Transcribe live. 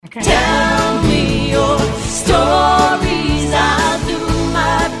Okay. Tell me your stories. I'll do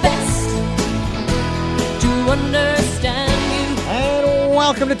my best to understand you. And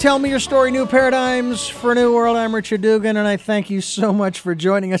welcome to Tell Me Your Story, New Paradigms for a New World. I'm Richard Dugan, and I thank you so much for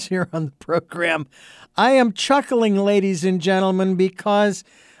joining us here on the program. I am chuckling, ladies and gentlemen, because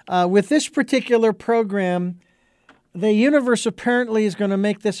with this particular program, the universe apparently is going to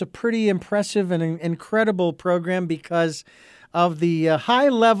make this a pretty impressive and incredible program because of the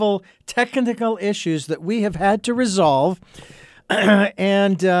high-level technical issues that we have had to resolve.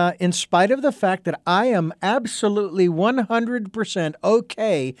 And in spite of the fact that I am absolutely 100%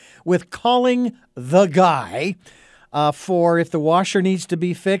 okay with calling the guy for if the washer needs to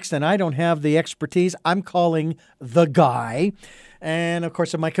be fixed and I don't have the expertise, I'm calling the guy. And, of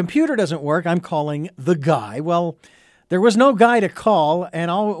course, if my computer doesn't work, I'm calling the guy. Well, there was no guy to call,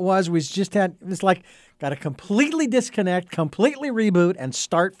 and all it was just it's like got to completely disconnect, completely reboot, and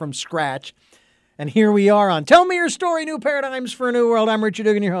start from scratch. And here we are on Tell Me Your Story, New Paradigms for a New World. I'm Richard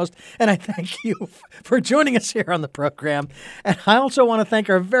Dugan, your host, and I thank you for joining us here on the program. And I also want to thank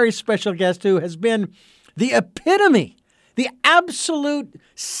our very special guest who has been the epitome, the absolute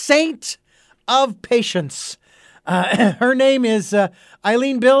saint of patience. Her name is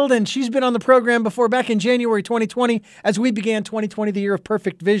Eileen Bild, and she's been on the program before back in January 2020 as we began 2020, the year of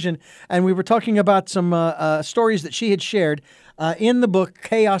perfect vision. And we were talking about some stories that she had shared in the book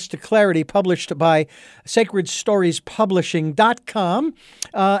Chaos to Clarity, published by SacredStoriesPublishing.com.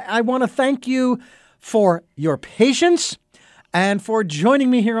 I want to thank you for your patience and for joining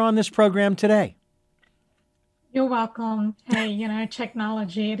me here on this program today. You're welcome. Hey,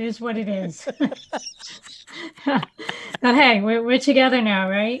 technology, it is what it is. But hey, we're together now,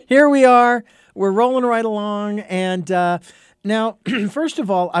 right? Here we are. We're rolling right along. And now, first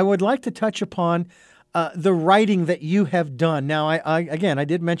of all, I would like to touch upon the writing that you have done. Now, I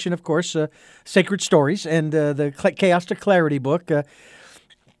did mention, of course, Sacred Stories and the Chaos to Clarity book,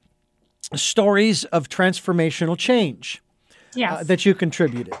 Stories of Transformational Change, Yes. that you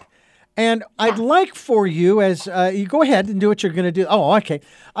contributed. And I'd like for you, as you go ahead and do what you're going to do. Oh, okay.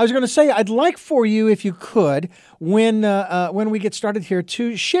 I was going to say, I'd like for you, if you could, when we get started here,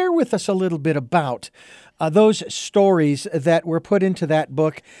 to share with us a little bit about those stories that were put into that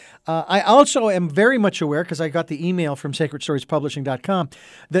book. I also am very much aware, because I got the email from SacredStoriesPublishing.com,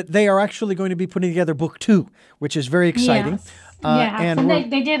 that they are actually going to be putting together book 2, which is very exciting. Yes. And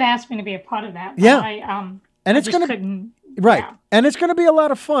they did ask me to be a part of that. Yeah. And it's going to... Right. Yeah. And it's going to be a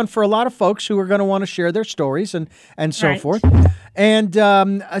lot of fun for a lot of folks who are going to want to share their stories and so forth. And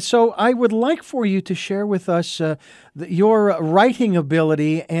so I would like for you to share with us your writing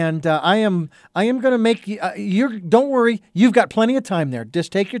ability. And I am going to make you, don't worry, you've got plenty of time there.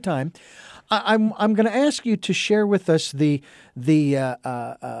 Just take your time. I'm going to ask you to share with us the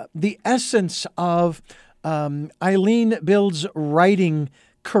essence of Eileen Bild's writing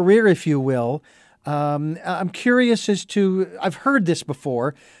career, if you will. I'm curious as to, I've heard this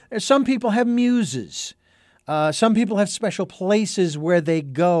before, some people have muses. Some people have special places where they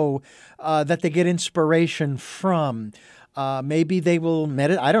go that they get inspiration from. Maybe they will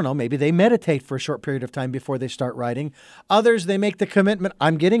I don't know, maybe they meditate for a short period of time before they start writing. Others, they make the commitment,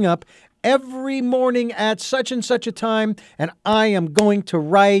 I'm getting up every morning at such and such a time, and I am going to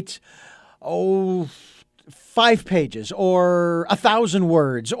write, 5 pages or 1,000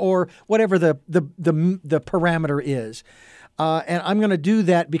 words or whatever the parameter is. And I'm going to do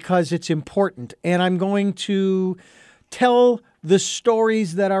that because it's important. And I'm going to tell the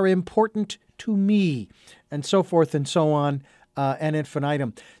stories that are important to me and so forth and so on, and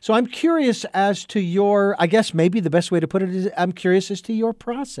infinitum. So I'm curious as to your, I guess maybe the best way to put it is I'm curious as to your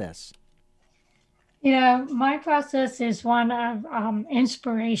process. My process is one of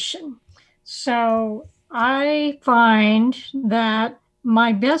inspiration. So I find that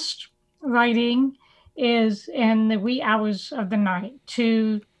my best writing is in the wee hours of the night,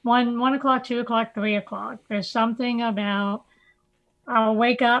 1 o'clock, 2 o'clock, 3 o'clock. There's something about I'll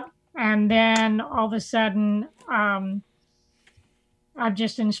wake up and then all of a sudden I'm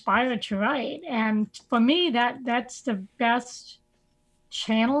just inspired to write. And for me, that's the best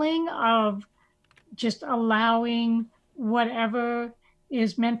channeling of just allowing whatever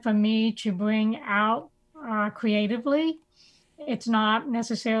is meant for me to bring out creatively. It's not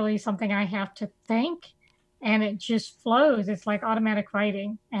necessarily something I have to think, and it just flows. It's like automatic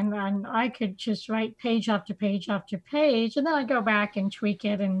writing, and I could just write page after page after page, and then I go back and tweak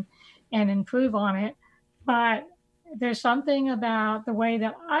it and improve on it. But there's something about the way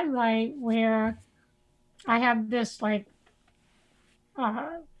that I write where I have this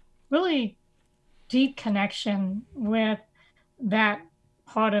really deep connection with that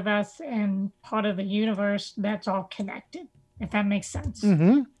part of us and part of the universe that's all connected, if that makes sense.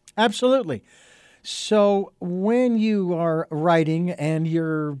 Mm-hmm. Absolutely. So when you are writing and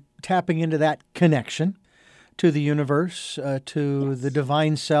you're tapping into that connection to the universe, to the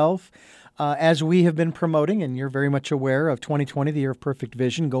divine self, as we have been promoting, and you're very much aware of 2020, the year of perfect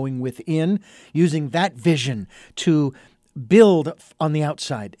vision, going within, using that vision to build on the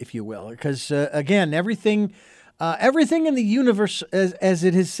outside, if you will. Because again, everything in the universe, as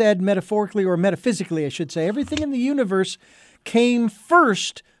it is said metaphorically or metaphysically, I should say, everything in the universe came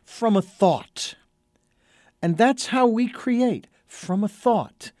first from a thought. And that's how we create, from a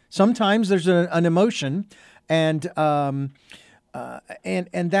thought. Sometimes there's an emotion, and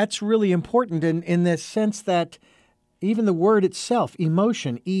that's really important in the sense that even the word itself,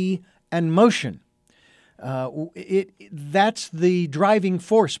 emotion, and motion, that's the driving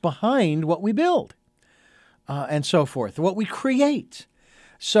force behind what we build, and so forth, what we create.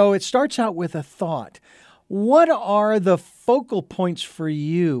 So it starts out with a thought. What are the focal points for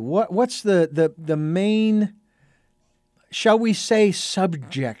you? What's the main, shall we say,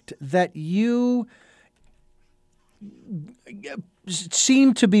 subject that you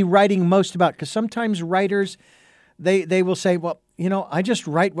seem to be writing most about? Because sometimes writers, they will say, well, I just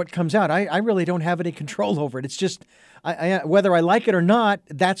write what comes out. I really don't have any control over it. It's just, whether I like it or not,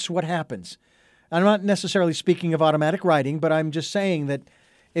 that's what happens. I'm not necessarily speaking of automatic writing, but I'm just saying that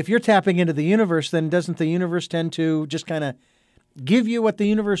if you're tapping into the universe, then doesn't the universe tend to just kind of give you what the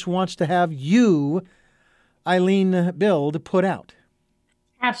universe wants to have you, Eileen Bild, put out?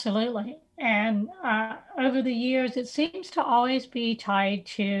 Absolutely. And over the years, it seems to always be tied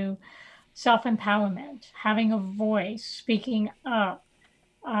to self-empowerment, having a voice, speaking up,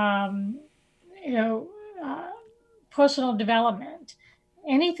 um, you know, personal development,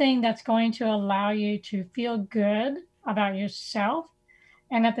 anything that's going to allow you to feel good about yourself.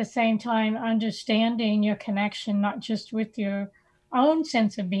 And at the same time, understanding your connection, not just with your own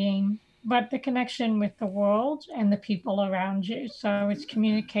sense of being, but the connection with the world and the people around you. So it's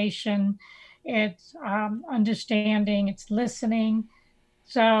communication, it's understanding, it's listening.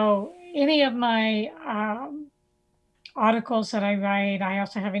 So any of my articles that I write, I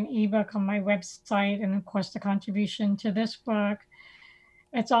also have an ebook on my website, and of course the contribution to this book.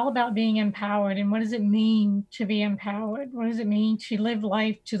 It's all about being empowered. And what does it mean to be empowered? What does it mean to live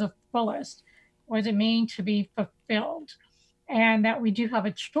life to the fullest? What does it mean to be fulfilled? And that we do have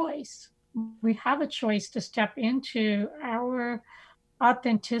a choice. We have a choice to step into our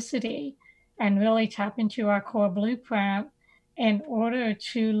authenticity and really tap into our core blueprint in order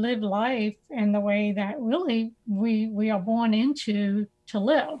to live life in the way that really we are born into to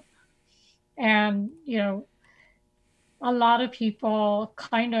live. And, a lot of people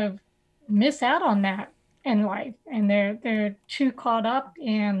kind of miss out on that in life, and they're too caught up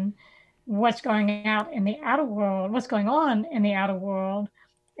in what's going out in the outer world, what's going on in the outer world,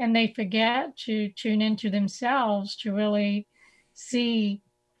 and they forget to tune into themselves to really see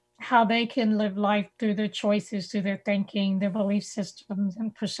how they can live life through their choices, through their thinking, their belief systems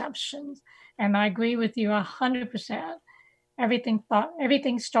and perceptions. And I agree with you 100%.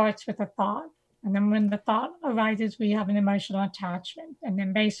 Everything starts with a thought. And then when the thought arises, we have an emotional attachment. And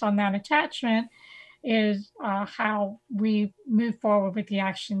then based on that attachment is how we move forward with the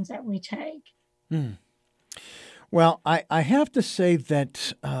actions that we take. Mm. Well, I have to say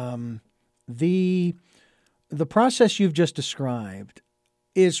that the process you've just described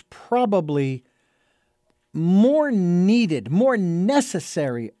is probably more needed, more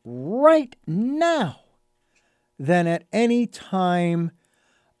necessary right now than at any time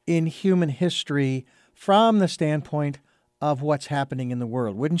in human history from the standpoint of what's happening in the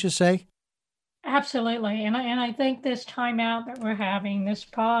world. Wouldn't you say? Absolutely. And I think this time out that we're having, this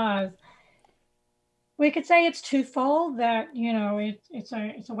pause, we could say it's twofold, that, it's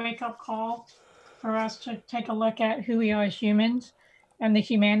a wake-up call for us to take a look at who we are as humans and the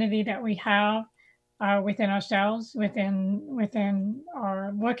humanity that we have within ourselves, within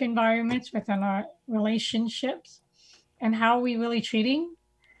our work environments, within our relationships, and how are we really treating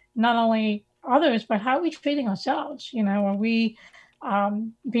not only others, but how are we treating ourselves? Are we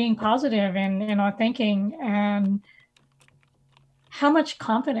being positive in our thinking, and how much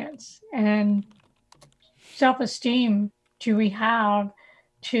confidence and self-esteem do we have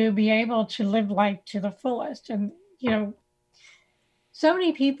to be able to live life to the fullest? And, so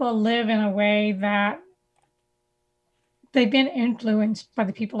many people live in a way that they've been influenced by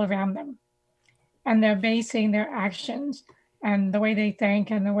the people around them, and they're basing their actions and the way they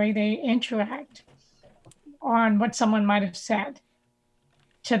think and the way they interact on what someone might have said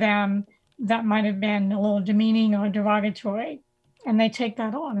to them that might have been a little demeaning or derogatory. and they take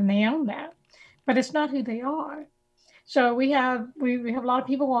that on and they own that, but it's not who they are. So we have a lot of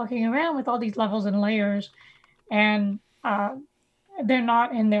people walking around with all these levels and layers, and they're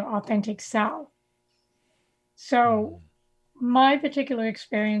not in their authentic self. So my particular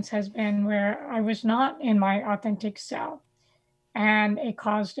experience has been where I was not in my authentic self, and it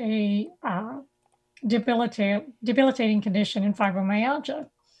caused a debilitating condition in fibromyalgia.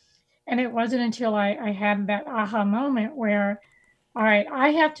 And it wasn't until I had that aha moment where, all right, I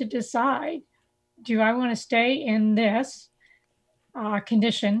have to decide, do I want to stay in this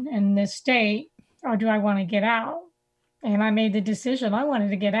condition, in this state, or do I want to get out? And I made the decision I wanted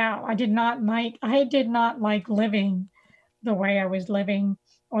to get out. I did not like living the way I was living,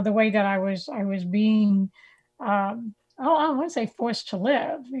 or the way that I was being, I don't want to say forced to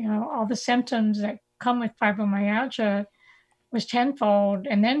live. You know, all the symptoms that come with fibromyalgia was tenfold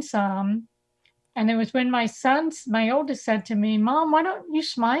and then some. And it was when my oldest, said to me, "Mom, why don't you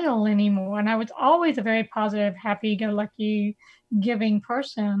smile anymore?" And I was always a very positive, happy-go-lucky, giving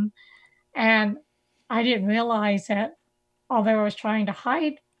person. And I didn't realize that although I was trying to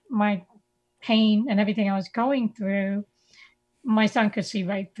hide my pain and everything I was going through, my son could see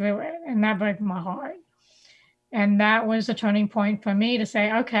right through it. And that broke my heart. And that was a turning point for me to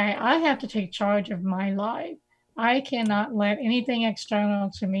say, okay, I have to take charge of my life. I cannot let anything external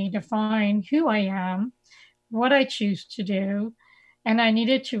to me define who I am, what I choose to do. And I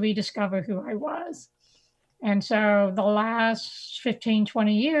needed to rediscover who I was. And so the last 15,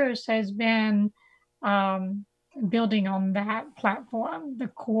 20 years has been building on that platform, the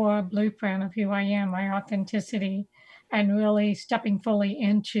core blueprint of who I am, my authenticity, and really stepping fully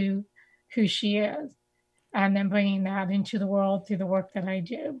into who she is, and then bringing that into the world through the work that I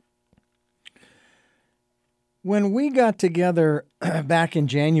do. When we got together back in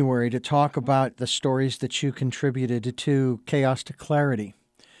January to talk about the stories that you contributed to Chaos to Clarity,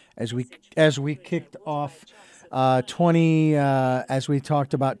 as we kicked off as we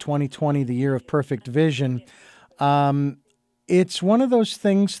talked about 2020, the year of perfect vision, it's one of those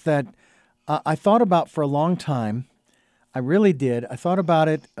things that I thought about for a long time. I really did. I thought about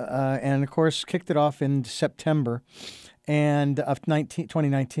it, and of course, kicked it off in September of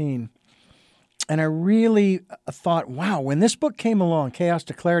 2019. And I really thought, wow, when this book came along, Chaos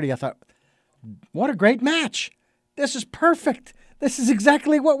to Clarity, I thought, what a great match. This is perfect. This is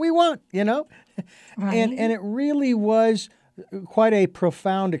exactly what we want, you know? Right. And it really was quite a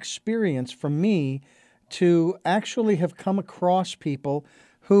profound experience for me to actually have come across people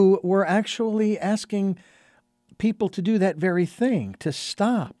who were actually asking people to do that very thing, to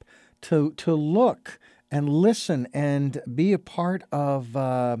stop, to look and listen and be a part of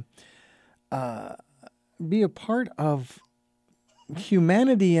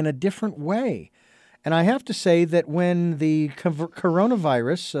humanity in a different way. And I have to say that when the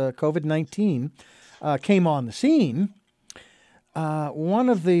coronavirus, COVID-19, came on the scene, one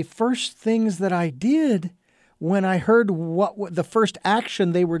of the first things that I did when I heard what the first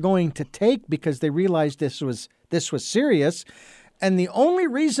action they were going to take, because they realized this was serious, and the only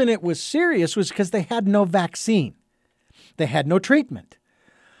reason it was serious was because they had no vaccine. They had no treatment.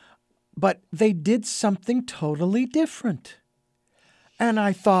 But they did something totally different. And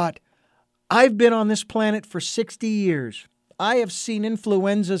I thought, I've been on this planet for 60 years. I have seen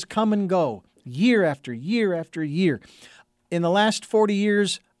influenzas come and go year after year after year. In the last 40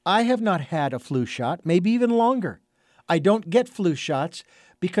 years, I have not had a flu shot, maybe even longer. I don't get flu shots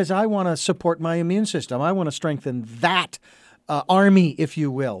because I want to support my immune system. I want to strengthen that army, if you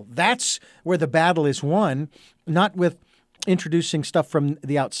will. That's where the battle is won, not with introducing stuff from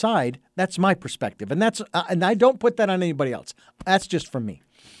the outside. That's my perspective. And and I don't put that on anybody else. That's just for me.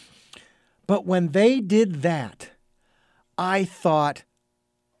 But when they did that, I thought,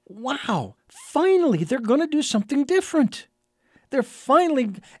 wow, finally, they're going to do something different.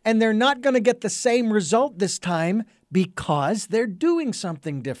 And they're not going to get the same result this time because they're doing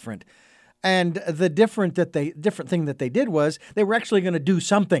something different. And the different thing that they did was they were actually going to do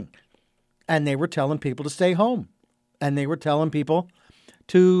something. And they were telling people to stay home. And they were telling people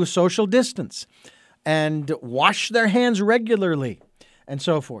to social distance and wash their hands regularly and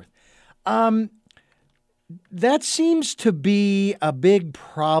so forth. That seems to be a big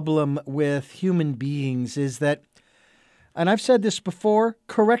problem with human beings, is that, and I've said this before,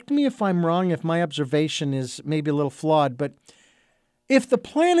 correct me if I'm wrong, if my observation is maybe a little flawed, but if the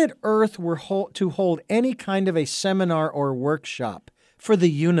planet Earth were to hold any kind of a seminar or workshop for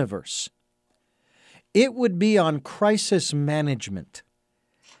the universe, it would be on crisis management,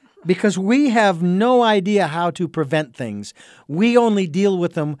 because we have no idea how to prevent things. We only deal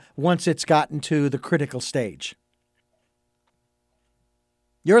with them once it's gotten to the critical stage.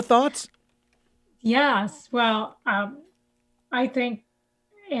 Your thoughts? Yes. Well, I think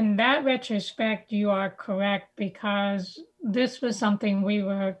in that retrospect, you are correct because this was something we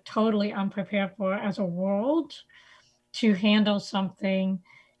were totally unprepared for as a world to handle something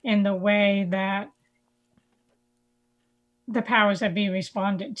in the way that the powers that be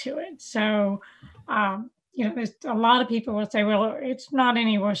responded to it. So, there's a lot of people will say, well, it's not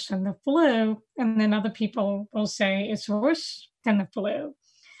any worse than the flu. And then other people will say it's worse than the flu.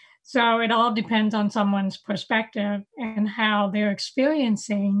 So it all depends on someone's perspective and how they're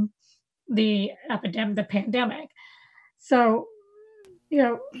experiencing the epidemic, the pandemic. So, you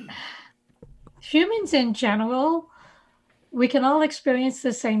know, humans in general, we can all experience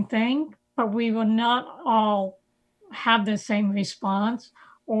the same thing, but we will not all have the same response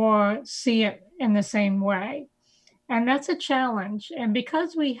or see it in the same way. And that's a challenge. And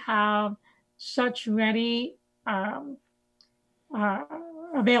because we have such ready um, uh,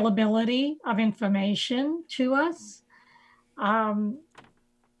 availability of information to us, um,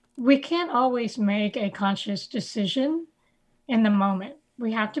 we can't always make a conscious decision in the moment.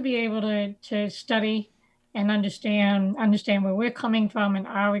 We have to be able to study and understand where we're coming from and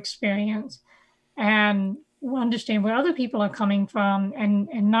our experience, and understand where other people are coming from, and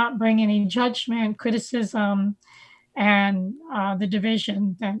not bring any judgment, criticism, and the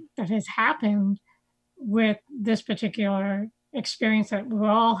division that has happened with this particular experience that we're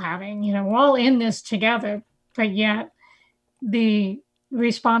all having. We're all in this together, but yet the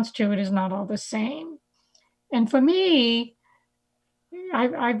response to it is not all the same. And for me,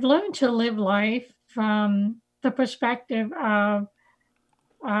 I've learned to live life from the perspective of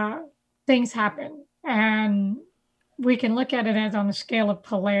uh, things happen, and we can look at it as on a scale of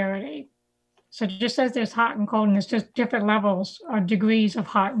polarity. So just as there's hot and cold, and there's just different levels or degrees of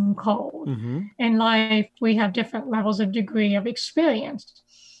hot and cold. Mm-hmm. In life, we have different levels of degree of experience.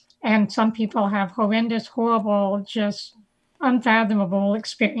 And some people have horrendous, horrible, just unfathomable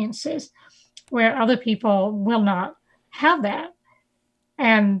experiences, where other people will not have that.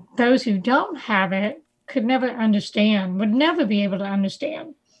 And those who don't have it could never understand, would never be able to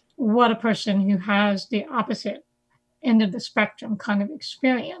understand what a person who has the opposite end of the spectrum kind of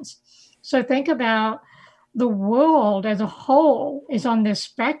experience. So think about the world as a whole is on this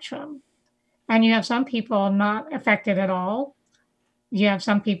spectrum. And you have some people not affected at all. You have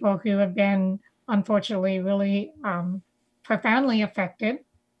some people who have been, unfortunately, really profoundly affected,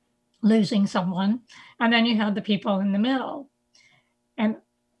 losing someone. And then you have the people in the middle. And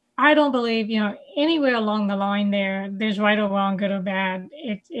I don't believe, anywhere along the line there's right or wrong, good or bad.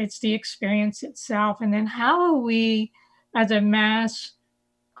 It's the experience itself. And then how are we, as a mass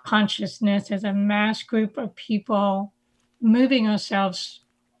consciousness, as a mass group of people, moving ourselves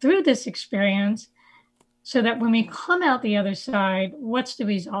through this experience so that when we come out the other side, what's the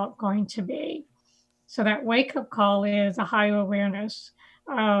result going to be? So that wake-up call is a higher awareness.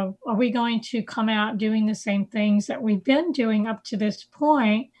 Are we going to come out doing the same things that we've been doing up to this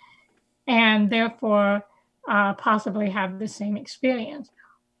point, and therefore possibly have the same experience?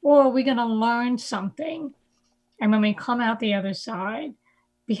 Or are we going to learn something, and when we come out the other side,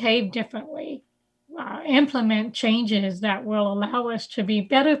 behave differently, implement changes that will allow us to be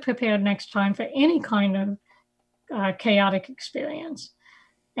better prepared next time for any kind of chaotic experience?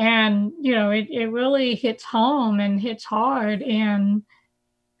 And, it really hits home and hits hard in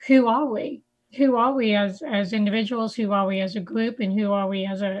who are we? Who are we as individuals? Who are we as a group? And who are we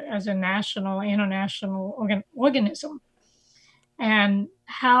as a national, international organism? And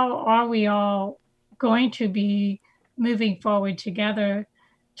how are we all going to be moving forward together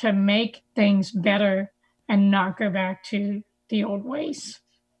to make things better and not go back to the old ways?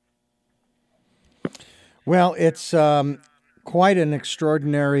 Well, it's quite an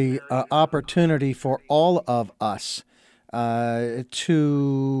extraordinary opportunity for all of us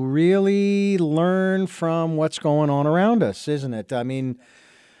to really learn from what's going on around us, isn't it? I mean,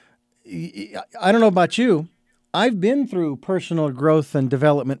 I don't know about you. I've been through personal growth and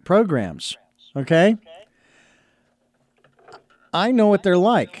development programs, okay? I know what they're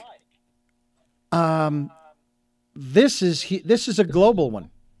like. This is a global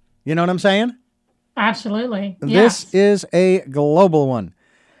one. You know what I'm saying? Absolutely. This is a global one.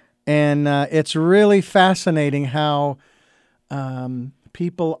 And it's really fascinating how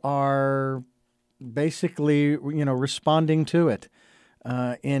people are basically, responding to it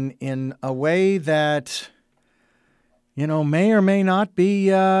in a way that, may or may not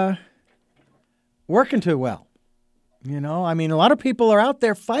be working too well. I mean, a lot of people are out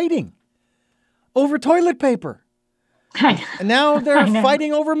there fighting over toilet paper. And now they're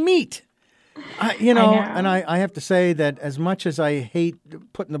fighting over meat. You know, I and know. I have to say that as much as I hate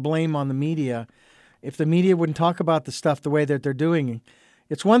putting the blame on the media, if the media wouldn't talk about the stuff the way that they're doing,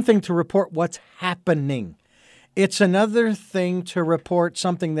 it's one thing to report what's happening. It's another thing to report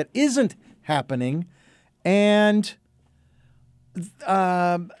something that isn't happening, and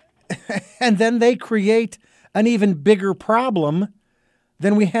um, and then they create an even bigger problem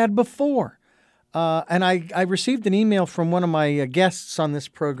than we had before. And I received an email from one of my guests on this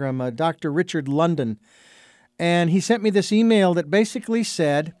program, Dr. Richard London, and he sent me this email that basically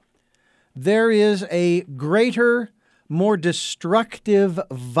said there is a greater, more destructive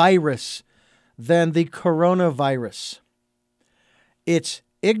virus than the coronavirus. It's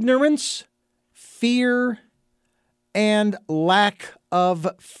ignorance, fear, and lack of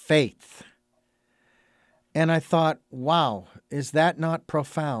faith. And I thought, wow, is that not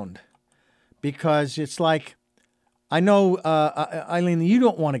profound? Because it's like, I know, Eileen, you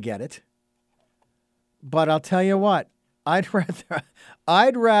don't want to get it, but I'll tell you what, I'd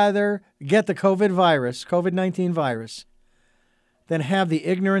rather get the COVID-19 virus, than have the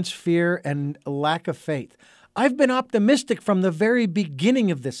ignorance, fear, and lack of faith. I've been optimistic from the very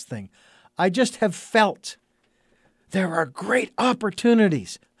beginning of this thing. I just have felt there are great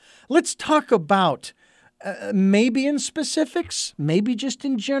opportunities. Let's talk about, maybe in specifics, maybe just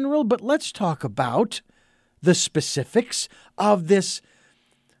in general, but let's talk about the specifics of this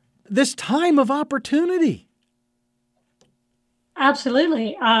time of opportunity.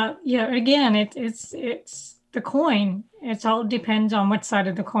 Absolutely. Yeah. Again, it's the coin. It all depends on what side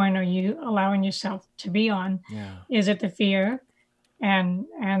of the coin are you allowing yourself to be on. Yeah. Is it the fear and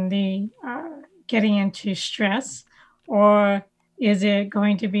the getting into stress, or is it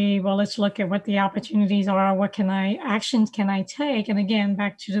going to be, well, let's look at what the opportunities are. What actions can I take? And again,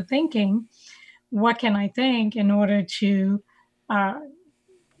 back to the thinking, what can I think in order to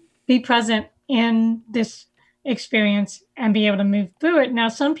be present in this experience and be able to move through it? Now,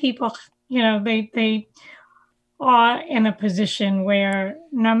 some people, they are in a position where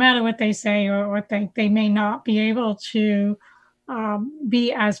no matter what they say or think, they may not be able to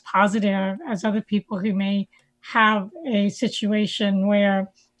be as positive as other people who may have a situation where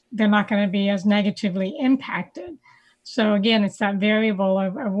they're not going to be as negatively impacted. So again, it's that variable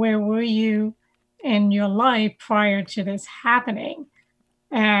of where were you in your life prior to this happening?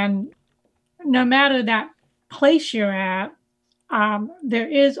 And no matter that place you're at, there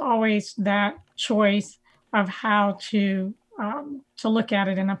is always that choice of how to look at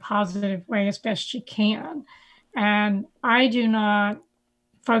it in a positive way as best you can. And I do not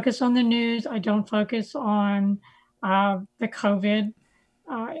focus on the news. I don't focus on the COVID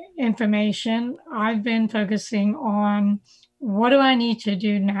information. I've been focusing on what do I need to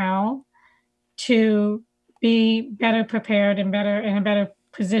do now to be better prepared and in a better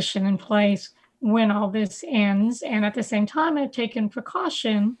position and place when all this ends. And at the same time, I've taken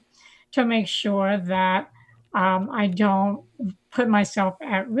precaution to make sure that I don't put myself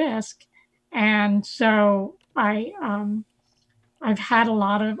at risk. And so I've had a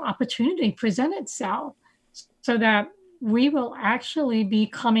lot of opportunity present itself so that we will actually be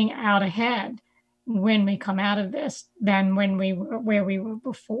coming out ahead when we come out of this than when we were where we were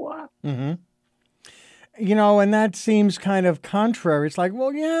before. Mm-hmm. And that seems kind of contrary. It's like,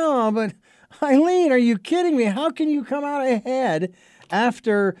 well, yeah, but Eileen, are you kidding me? How can you come out ahead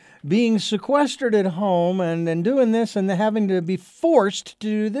after being sequestered at home and doing this and having to be forced to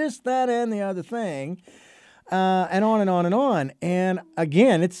do this, that, and the other thing, and on and on and on? And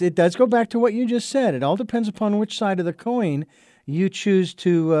again, it does go back to what you just said. It all depends upon which side of the coin you choose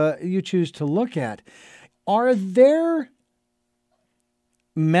to look at. Are there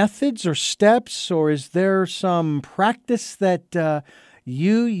methods or steps, or is there some practice that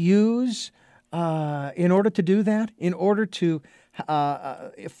you use in order to do that, in order to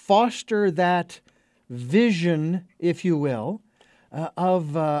foster that vision, if you will,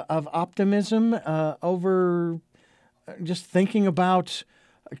 of optimism over just thinking about,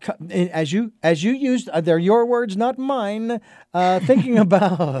 as you used, they're your words, not mine. Thinking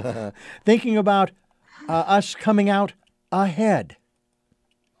about us coming out ahead.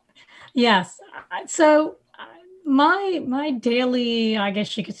 Yes. So my daily, I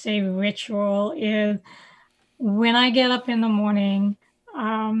guess you could say, ritual is when I get up in the morning,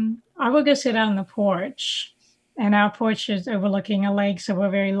 I will go sit out on the porch. And our porch is overlooking a lake, so we're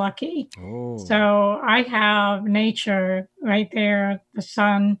very lucky. Oh. So I have nature right there. The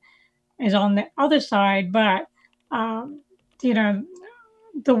sun is on the other side, but the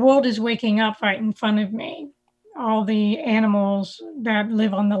world is waking up right in front of me. All the animals that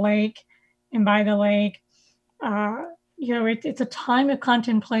live on the lake and by the lake, it's a time of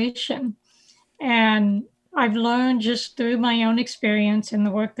contemplation. And I've learned just through my own experience in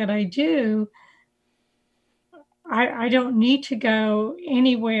the work that I do, I don't need to go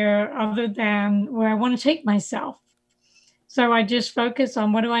anywhere other than where I want to take myself. So I just focus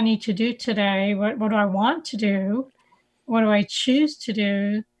on what do I need to do today? What do I want to do? What do I choose to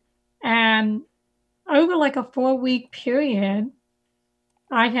do? And over like a 4-week period,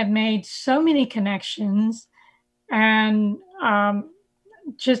 I have made so many connections, and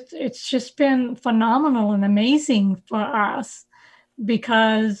it's just been phenomenal and amazing for us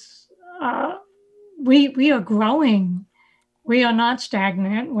because we are growing. We are not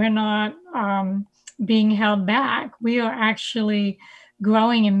stagnant. We're not being held back. We are actually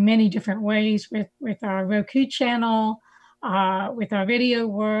growing in many different ways with our Roku channel, with our video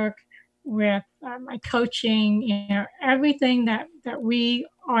work, with my coaching. Everything that we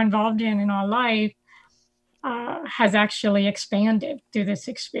are involved in our life has actually expanded through this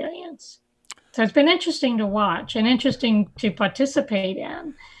experience. So it's been interesting to watch and interesting to participate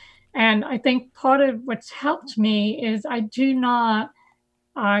in. And I think part of what's helped me is I do not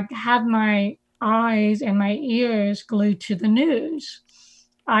have my eyes and my ears glued to the news.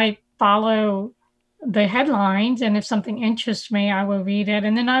 I follow the headlines, and if something interests me, I will read it,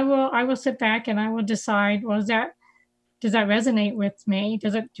 and then I will sit back and I will decide, well, does that resonate with me?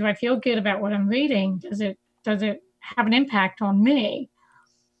 Do I feel good about what I'm reading? Does it have an impact on me?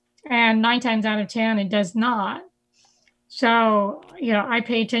 And 9 times out of 10, it does not. So, I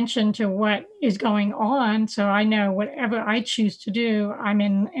pay attention to what is going on. So I know whatever I choose to do, I'm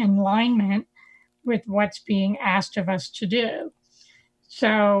in alignment with what's being asked of us to do.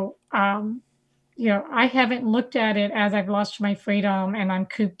 So, I haven't looked at it as I've lost my freedom and I'm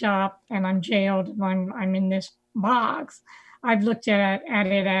cooped up and I'm jailed and I'm in this box. I've looked at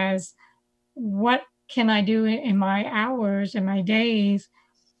it as what can I do in my hours and my days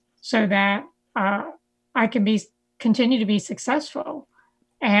so that I can continue to be successful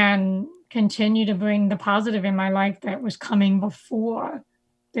and continue to bring the positive in my life that was coming before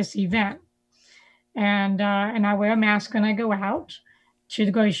this event. And I wear a mask when I go out to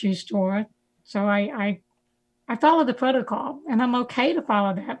the grocery store. So I follow the protocol, and I'm okay to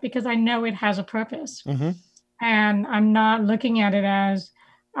follow that because I know it has a purpose. Mm-hmm. And I'm not looking at it as,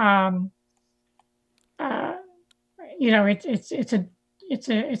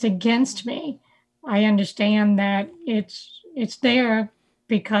 it's against me. I understand that it's there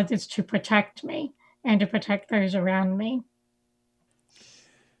because it's to protect me and to protect those around me.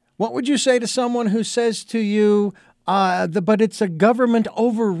 What would you say to someone who says to you, but it's a government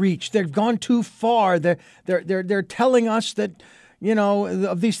overreach? They've gone too far. They're telling us that,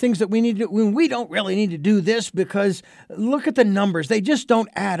 of these things that we need to do. We don't really need to do this because look at the numbers. They just don't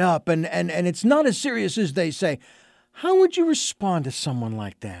add up, and it's not as serious as they say. How would you respond to someone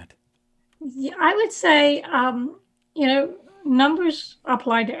like that? Yeah, I would say, numbers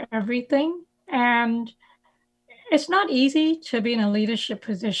apply to everything. And it's not easy to be in a leadership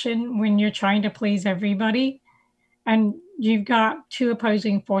position when you're trying to please everybody. And you've got 2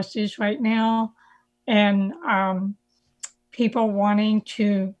 opposing forces right now. And people wanting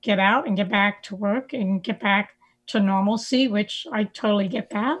to get out and get back to work and get back to normalcy, which I totally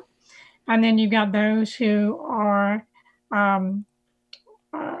get that. And then you've got those who are of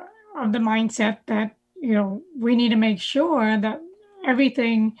the mindset that, we need to make sure that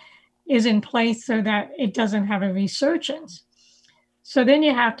everything is in place so that it doesn't have a resurgence. So then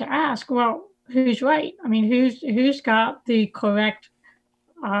you have to ask, well, who's right? I mean, who's got the correct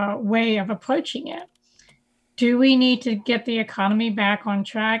way of approaching it? Do we need to get the economy back on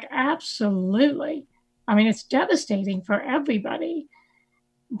track? Absolutely. I mean, it's devastating for everybody.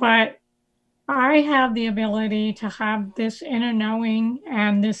 But I have the ability to have this inner knowing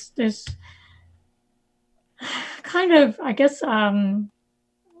and this kind of, I guess,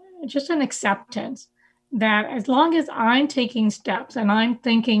 just an acceptance that as long as I'm taking steps and I'm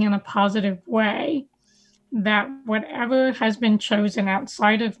thinking in a positive way, that whatever has been chosen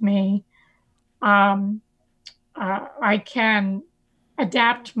outside of me, I can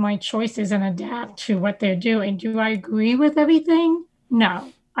adapt my choices and adapt to what they're doing. Do I agree with everything?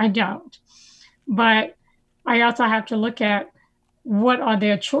 No, I don't. But I also have to look at what are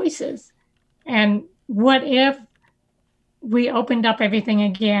their choices, and what if we opened up everything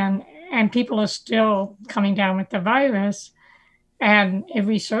again and people are still coming down with the virus and it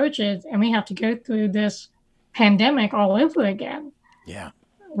resurges and we have to go through this pandemic all over again. Yeah.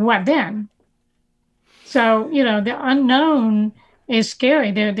 What then? So, the unknown is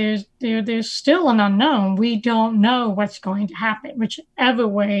scary. There's still an unknown. We don't know what's going to happen, whichever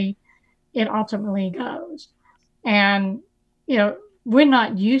way it ultimately goes. And, we're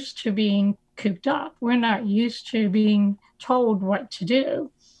not used to being cooped up. We're not used to being told what to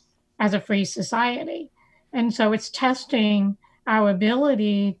do as a free society. And so it's testing our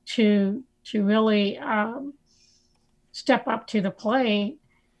ability to really step up to the plate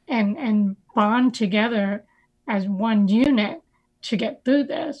and bond together as one unit to get through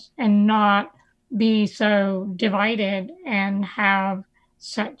this and not be so divided and have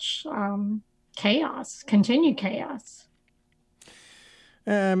such chaos, continued chaos.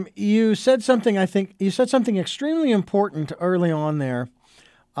 You said something, I think, you said something extremely important early on there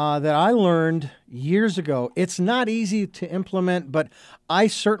that I learned years ago. It's not easy to implement, but I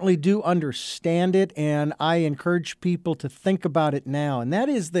certainly do understand it, and I encourage people to think about it now. And that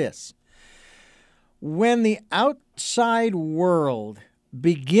is this. When the outside world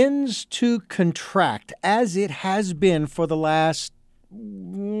begins to contract, as it has been for the last,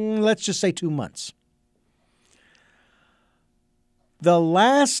 let's just say 2 months, the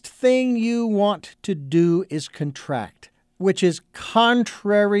last thing you want to do is contract, which is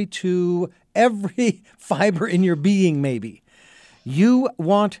contrary to every fiber in your being, maybe. You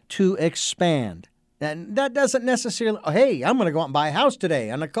want to expand. And that doesn't necessarily, hey, I'm going to go out and buy a house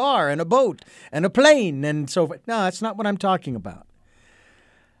today, and a car, and a boat, and a plane, and so forth. No, that's not what I'm talking about.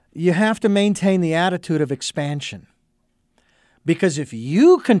 You have to maintain the attitude of expansion. Because if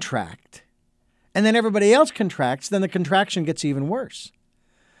you contract, and then everybody else contracts, then the contraction gets even worse.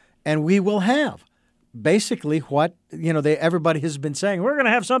 And we will have basically what, everybody has been saying, we're going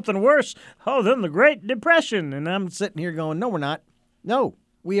to have something worse than the Great Depression. And I'm sitting here going, no, we're not. No,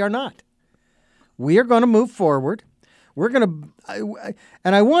 we are not. We are going to move forward. We're going to,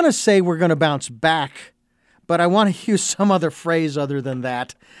 and I want to say we're going to bounce back, but I want to use some other phrase other than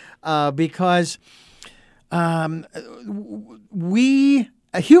that because human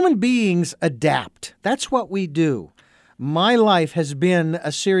beings adapt. That's what we do. My life has been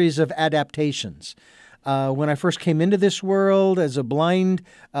a series of adaptations. When I first came into this world as a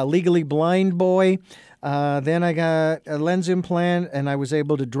legally blind boy, then I got a lens implant and I was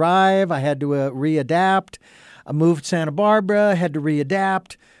able to drive. I had to readapt. I moved to Santa Barbara, had to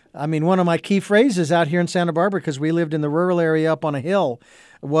readapt. I mean, one of my key phrases out here in Santa Barbara, because we lived in the rural area up on a hill,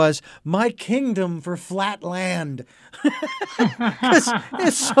 was my kingdom for flat land. Because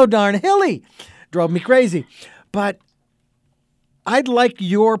it's so darn hilly. Drove me crazy. But I'd like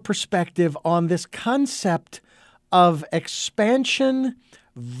your perspective on this concept of expansion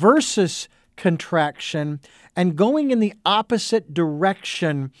versus contraction and going in the opposite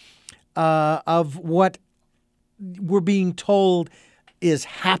direction of what we're being told is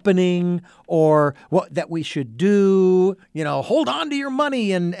happening or what that we should do, hold on to your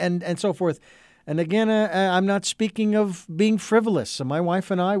money and so forth. And again, I'm not speaking of being frivolous. So my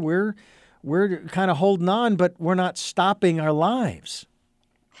wife and I, we're kind of holding on, but we're not stopping our lives.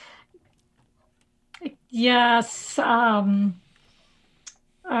 Yes.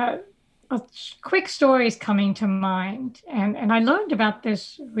 A quick story is coming to mind, and I learned about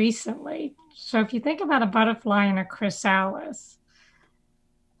this recently. So if you think about a butterfly in a chrysalis,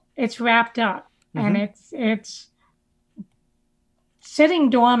 it's wrapped up and it's sitting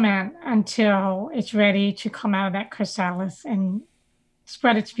dormant until it's ready to come out of that chrysalis and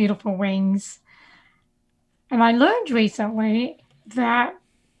spread its beautiful wings. And I learned recently that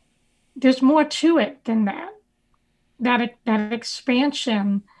there's more to it than that. That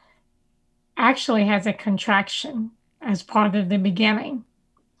expansion actually has a contraction as part of the beginning.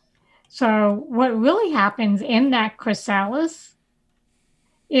 So what really happens in that chrysalis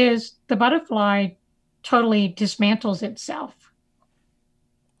is the butterfly totally dismantles itself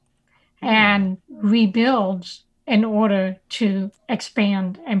and rebuilds in order to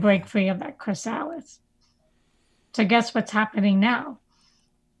expand and break free of that chrysalis. So guess what's happening now,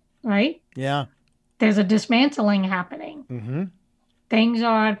 right? Yeah. There's a dismantling happening. Mm-hmm. Things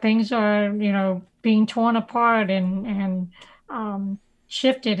are, being torn apart and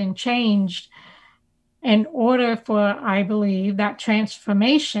shifted and changed in order for, I believe, that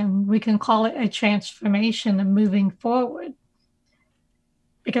transformation. We can call it a transformation of moving forward.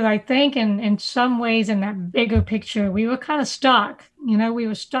 Because I think in some ways in that bigger picture, we were kind of stuck. We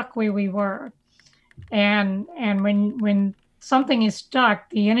were stuck where we were. And when something is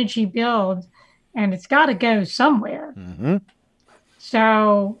stuck, the energy builds and it's got to go somewhere. Mm-hmm.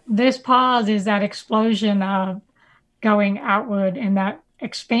 So this pause is that explosion of going outward and that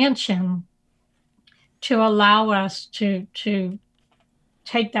expansion to allow us to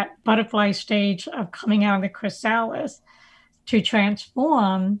take that butterfly stage of coming out of the chrysalis to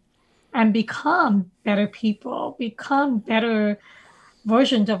transform and become better people, become better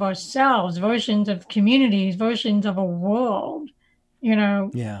versions of ourselves, versions of communities, versions of a world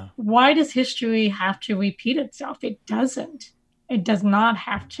Yeah. Why does history have to repeat itself? It doesn't. It does not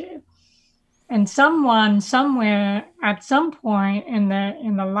have to. And someone somewhere at some point in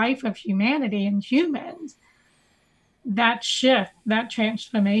the life of humanity and humans, that shift, that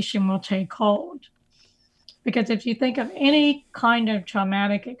transformation will take hold. Because if you think of any kind of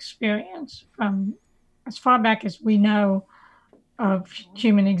traumatic experience from as far back as we know of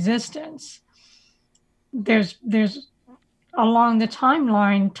human existence, there's along the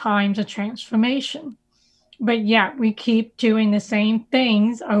timeline times of transformation. But yet we keep doing the same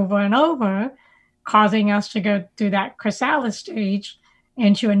things over and over, causing us to go through that chrysalis stage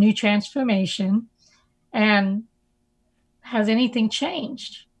into a new transformation. And has anything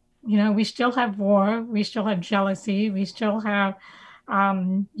changed? We still have war, we still have jealousy, we still have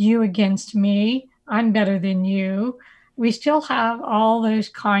you against me, I'm better than you. We still have all those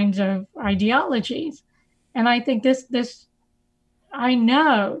kinds of ideologies. And I think I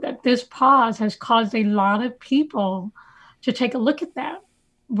know that this pause has caused a lot of people to take a look at that,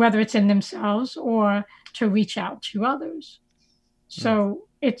 whether it's in themselves or to reach out to others. So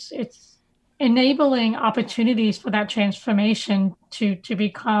it's enabling opportunities for that transformation to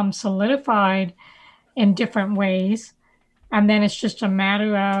become solidified in different ways. And then it's just a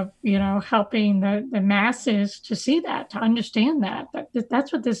matter of, helping the masses to see that, to understand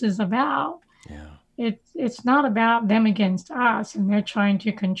that's what this is about. Yeah. It's not about them against us and they're trying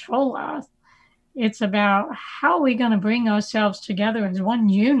to control us. It's about how are we going to bring ourselves together as one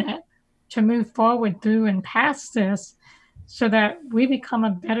unit to move forward through and past this so that we become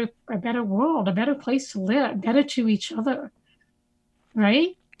a better world, a better place to live, better to each other.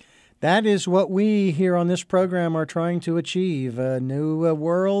 Right? That is what we here on this program are trying to achieve, a new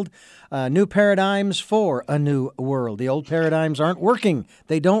world, new paradigms for a new world. The old paradigms aren't working.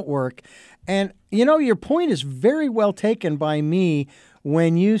 They don't work. And, your point is very well taken by me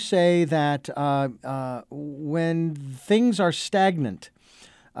when you say that when things are stagnant,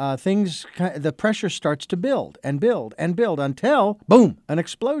 the pressure starts to build and build and build until, boom, an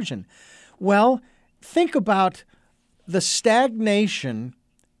explosion. Well, think about the stagnation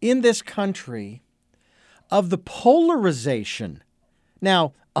in this country of the polarization.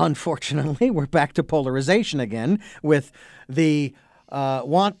 Now, unfortunately, we're back to polarization again with the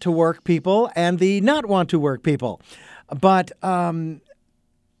want to work people and the not want to work people. But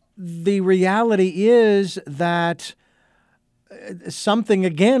the reality is that something,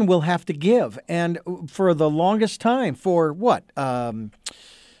 again, will have to give. And for the longest time, for what?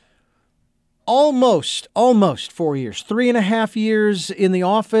 Almost 4 years, 3.5 years in the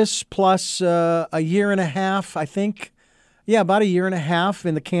office, plus a year and a half, I think. Yeah, about a year and a half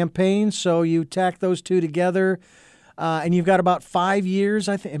in the campaign. So you tack those two together, and you've got about 5 years,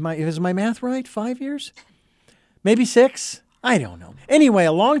 I think. Is my math right? 5 years? Maybe 6? I don't know. Anyway,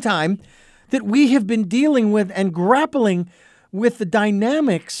 a long time that we have been dealing with and grappling with the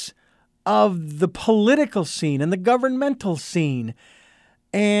dynamics of the political scene and the governmental scene.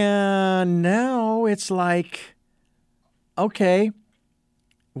 And now it's like, okay,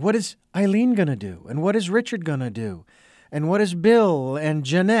 what is Eileen going to do? And what is Richard going to do? And what is Bill and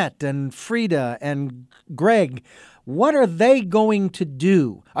Jeanette and Frida and Greg? What are they going to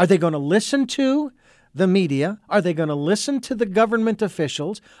do? Are they going to listen to the media? Are they going to listen to the government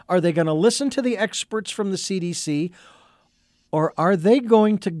officials? Are they going to listen to the experts from the CDC? Or are they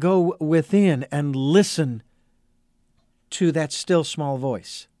going to go within and listen to that still small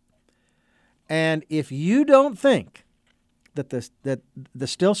voice? And if you don't think that the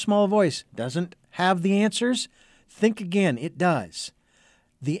still small voice doesn't have the answers, think again. It does.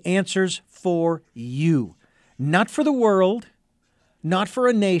 The answers for you, not for the world, not for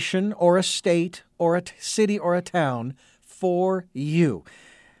a nation or a state or a city or a town, for you.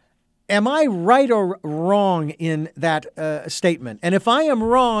 Am I right or wrong in that statement? And if I am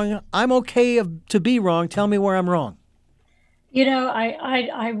wrong, I'm okay to be wrong. Tell me where I'm wrong.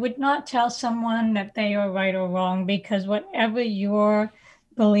 I would not tell someone that they are right or wrong, because whatever your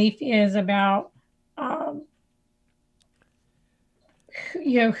belief is about,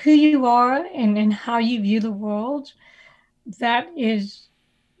 who you are and how you view the world, that is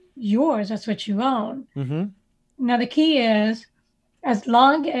yours. That's what you own. Mm-hmm. Now, the key is, as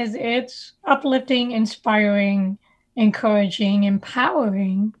long as it's uplifting, inspiring, encouraging,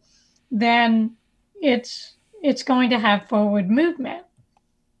 empowering, then it's going to have forward movement.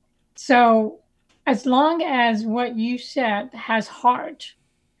 So as long as what you said has heart,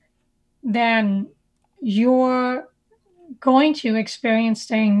 then you're going to experience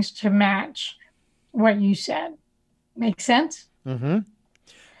things to match what you said. Make sense? Mm-hmm.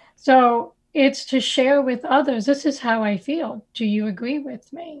 So it's to share with others. This is how I feel. Do you agree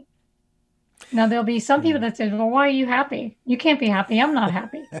with me? Now, there'll be some people that say, well, why are you happy? You can't be happy. I'm not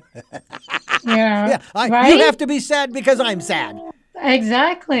happy. Yeah, right? You have to be sad because I'm sad.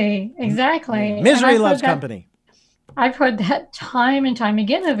 Exactly. Misery loves company. I've heard that time and time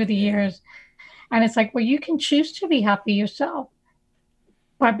again over the years. And it's like, well, you can choose to be happy yourself.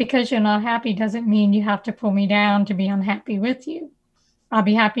 But because you're not happy doesn't mean you have to pull me down to be unhappy with you. I'll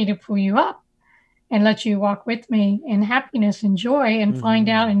be happy to pull you up and let you walk with me in happiness and joy and find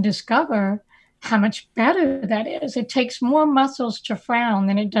out and discover how much better that is. It takes more muscles to frown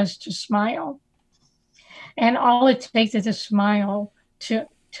than it does to smile. And all it takes is a smile to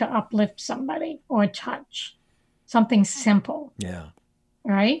uplift somebody, or a touch, something simple. Yeah.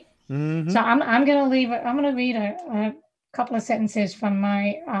 Right? Mm-hmm. So I'm going to read a couple of sentences from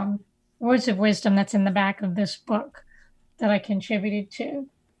my Words of Wisdom that's in the back of this book that I contributed to.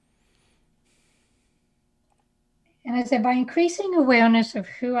 And I said, by increasing awareness of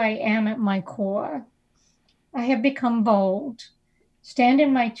who I am at my core, I have become bold, stand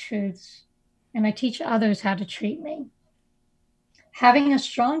in my truths, and I teach others how to treat me. Having a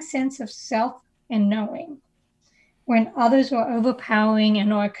strong sense of self and knowing when others are overpowering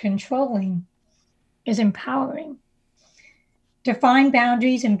and are controlling is empowering. Define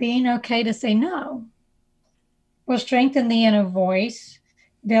boundaries and being okay to say no will strengthen the inner voice,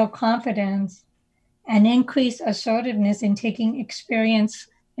 build confidence, and increase assertiveness in taking experience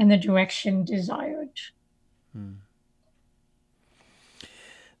in the direction desired.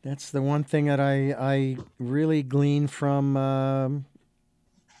 That's the one thing that I really glean from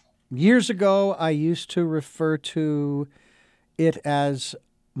years ago. I used to refer to it as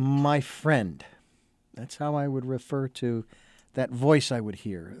my friend. That's how I would refer to that voice I would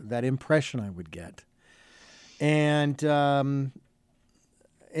hear, that impression I would get. And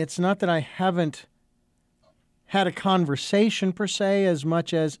it's not that I haven't had a conversation per se, as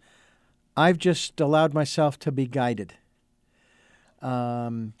much as I've just allowed myself to be guided.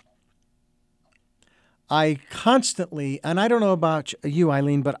 I constantly, and I don't know about you,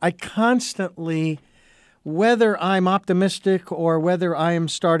 Eileen, but I constantly, whether I'm optimistic or whether I am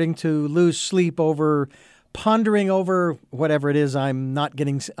starting to lose sleep over pondering over whatever it is, I'm not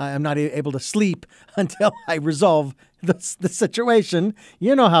able to sleep until I resolve the situation.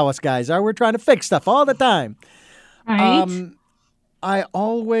 You know how us guys are. We're trying to fix stuff all the time. Right. I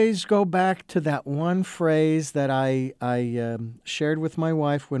always go back to that one phrase that I shared with my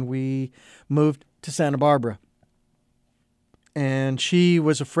wife when we moved to Santa Barbara. And she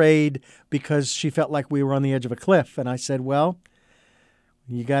was afraid because she felt like we were on the edge of a cliff. And I said, well,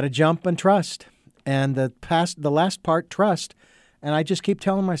 you got to jump and trust. And the last part, trust. And I just keep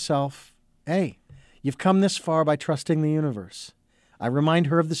telling myself, hey, you've come this far by trusting the universe. I remind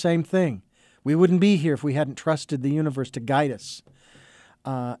her of the same thing. We wouldn't be here if we hadn't trusted the universe to guide us.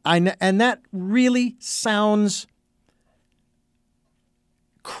 And that really sounds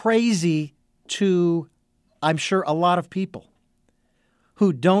crazy to, I'm sure, a lot of people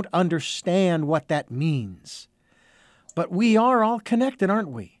who don't understand what that means. But we are all connected, aren't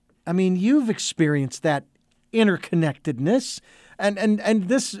we? I mean, you've experienced that interconnectedness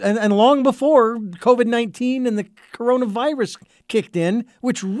and long before COVID-19 and the coronavirus kicked in,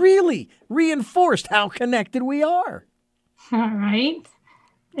 which really reinforced how connected we are. Right.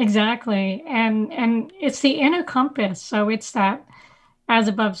 Exactly. And it's the inner compass. So it's that as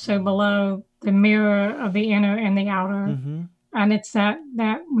above, so below, the mirror of the inner and the outer. Mm-hmm. And it's that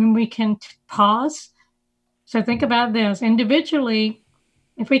when we can pause. So think about this individually,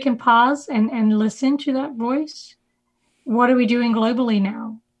 if we can pause and listen to that voice, what are we doing globally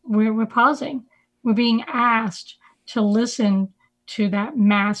now? We're pausing. We're being asked to listen to that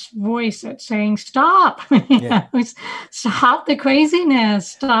mass voice that's saying, stop, Yeah. Stop the craziness,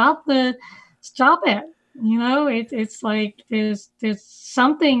 stop it. It's like there's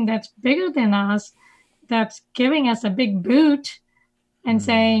something that's bigger than us that's giving us a big boot and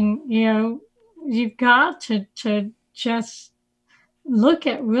saying, you've got to just look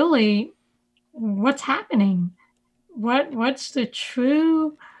at really what's happening. What's the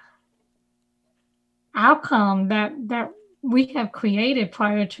true outcome that we have created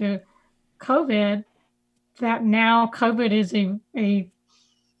prior to COVID, that now COVID is a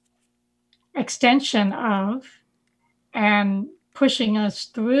extension of, and pushing us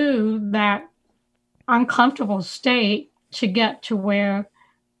through that uncomfortable state to get to where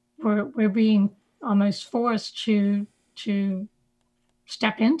we're being almost forced to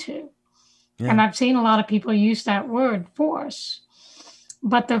step into. Yeah. And I've seen a lot of people use that word, force.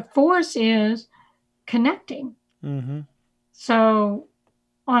 But the force is connecting. Mm-hmm. So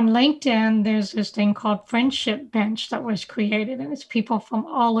on LinkedIn, there's this thing called Friendship Bench that was created, and it's people from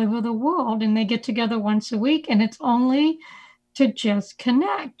all over the world, and they get together once a week, and it's only to just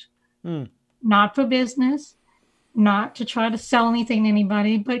connect, not for business, not to try to sell anything to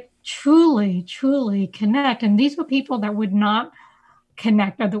anybody, but truly, truly connect. And these were people that would not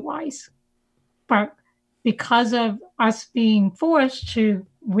connect otherwise. But because of us being forced to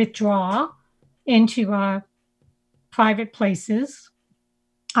withdraw into our private places,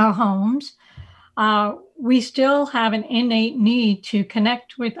 our homes, we still have an innate need to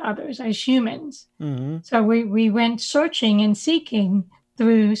connect with others as humans. So we went searching and seeking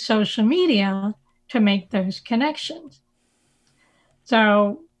through social media to make those connections.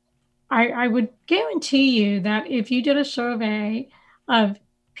 So I would guarantee you that if you did a survey of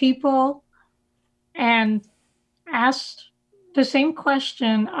people and asked the same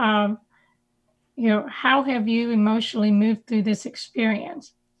question of, how have you emotionally moved through this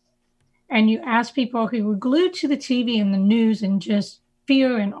experience? And you ask people who were glued to the TV and the news and just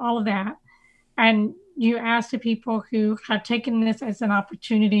fear and all of that, and you ask the people who have taken this as an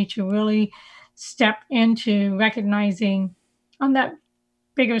opportunity to really step into recognizing on that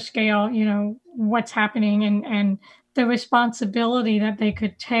bigger scale, what's happening and the responsibility that they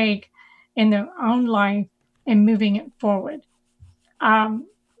could take in their own life and moving it forward.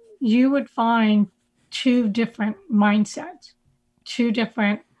 You would find two different mindsets, two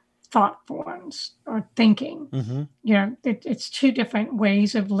different thought forms or thinking. It's two different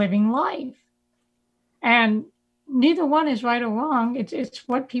ways of living life. And neither one is right or wrong. It's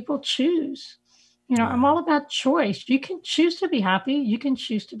what people choose. I'm all about choice. You can choose to be happy. You can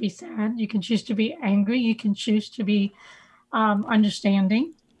choose to be sad. You can choose to be angry. You can choose to be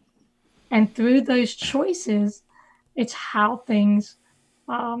understanding. And through those choices, it's how things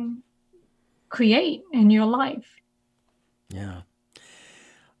create in your life. Yeah.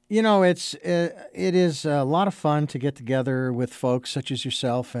 It is a lot of fun to get together with folks such as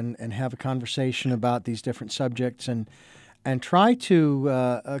yourself and have a conversation about these different subjects and try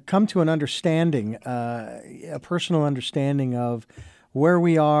to come to an understanding, a personal understanding of where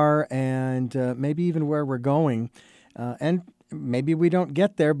we are and maybe even where we're going. And maybe we don't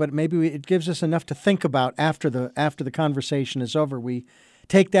get there, but maybe it gives us enough to think about after the conversation is over. We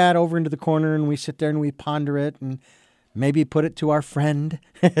take that over into the corner and we sit there and we ponder it and maybe put it to our friend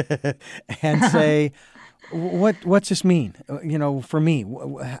and say, what's this mean? For me,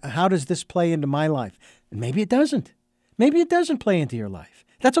 how does this play into my life? And maybe it doesn't. Maybe it doesn't play into your life.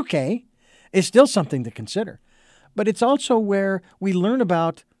 That's okay. It's still something to consider. But it's also where we learn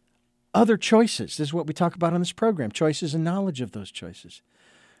about other choices. This is what we talk about on this program, choices and knowledge of those choices.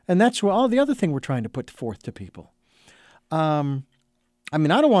 And that's all the other thing we're trying to put forth to people. I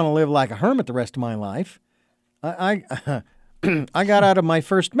don't want to live like a hermit the rest of my life. I got out of my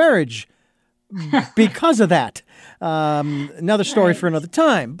first marriage because of that. Another story for another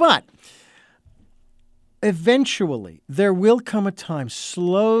time. But eventually, there will come a time,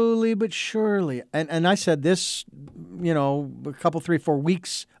 slowly but surely, and I said this, a couple, 3, 4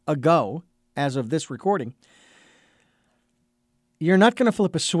 weeks ago, as of this recording, you're not going to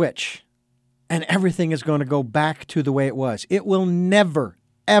flip a switch and everything is going to go back to the way it was. It will never,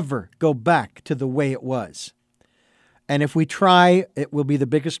 ever go back to the way it was. And if we try, it will be the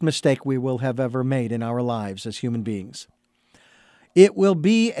biggest mistake we will have ever made in our lives as human beings. It will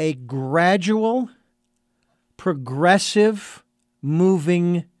be a gradual, progressive,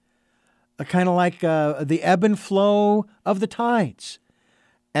 moving, kind of like the ebb and flow of the tides.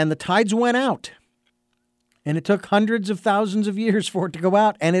 And the tides went out. And it took hundreds of thousands of years for it to go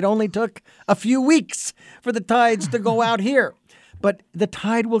out. And it only took a few weeks for the tides to go out here. But the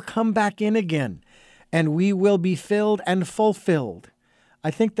tide will come back in again. And we will be filled and fulfilled.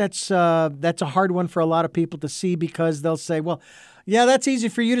 I think that's a hard one for a lot of people to see because they'll say, well, yeah, that's easy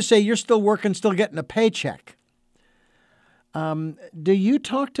for you to say. You're still working, still getting a paycheck. Do you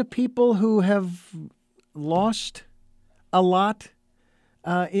talk to people who have lost a lot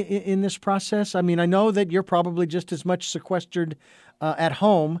in this process? I know that you're probably just as much sequestered at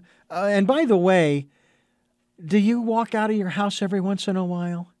home. And by the way, do you walk out of your house every once in a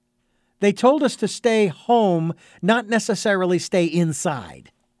while? They told us to stay home, not necessarily stay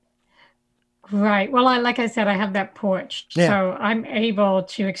inside. Right. Well, like I said, I have that porch. Yeah. So I'm able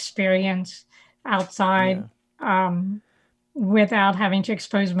to experience outside without having to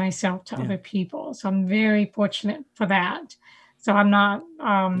expose myself to other people. So I'm very fortunate for that. So I'm not,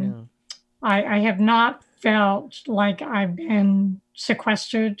 I have not felt like I've been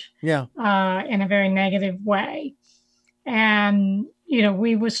sequestered in a very negative way. And,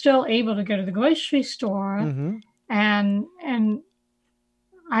 we were still able to go to the grocery store and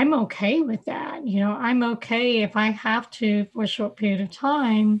I'm okay with that. I'm okay if I have to, for a short period of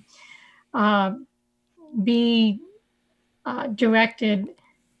time, uh, be directed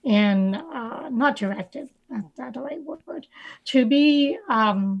and not directed, that's not the right word, to be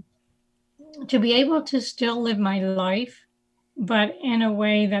able to still live my life, but in a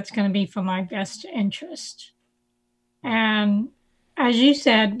way that's going to be for my best interest. And as you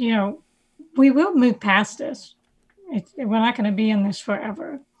said, we will move past this. We're not going to be in this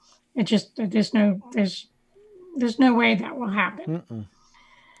forever. It just there's no way that will happen. Mm-mm.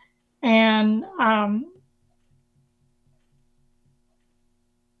 And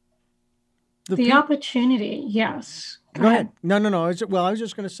the opportunity, yes. Go ahead. No. I was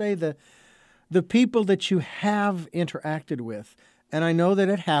just going to say the people that you have interacted with, and I know that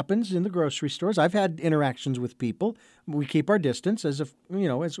it happens in the grocery stores. I've had interactions with people. We keep our distance as if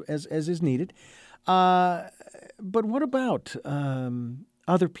as is needed. But what about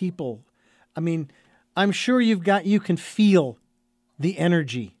other people? I mean, I'm sure you can feel the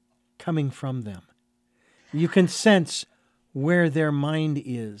energy coming from them. You can sense where their mind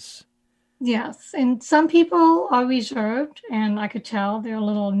is. Yes, and some people are reserved, and I could tell they're a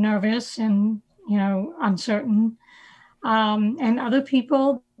little nervous and uncertain. And other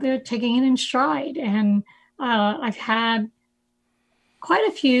people, they're taking it in stride. And I've had quite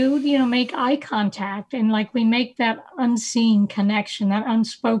a few, make eye contact, and like we make that unseen connection, that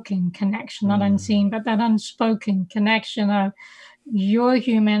unspoken connection, not unseen, but that unspoken connection of you're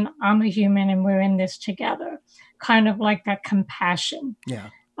human, I'm a human, and we're in this together. Kind of like that compassion. Yeah.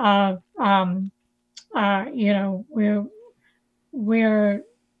 We're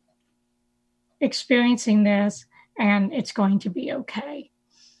experiencing this and it's going to be okay.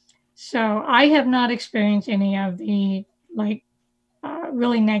 So I have not experienced any of the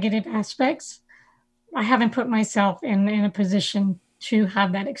really negative aspects. I haven't put myself in a position to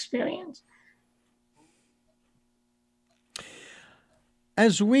have that experience.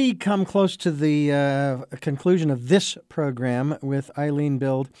 As we come close to the conclusion of this program with Eileen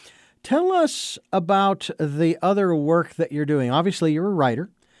Bild, tell us about the other work that you're doing. Obviously, you're a writer.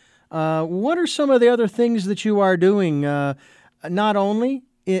 What are some of the other things that you are doing, not only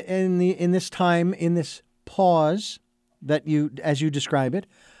in this time, in this pause that as you describe it,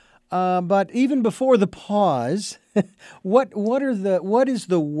 but even before the pause, what is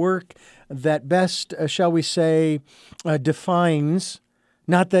the work that best, shall we say, defines?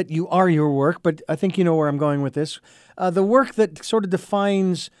 Not that you are your work, but I think you know where I'm going with this. The work that sort of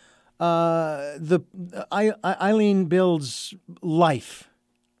defines Eileen Bild's life.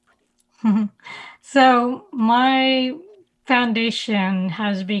 So my foundation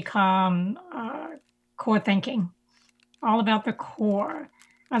has become core thinking, all about the core.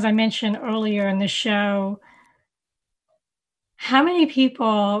 As I mentioned earlier in the show, how many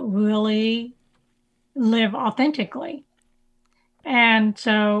people really live authentically? And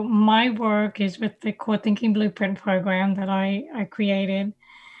so my work is with the Core Thinking Blueprint program that I created.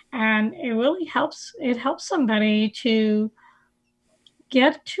 And it really helps somebody to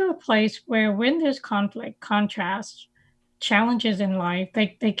get to a place where when there's conflict, contrast, challenges in life,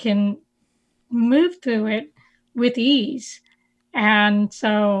 they can move through it with ease. And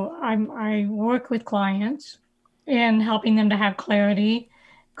so I work with clients in helping them to have clarity,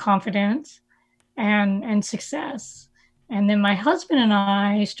 confidence, and success. And then my husband and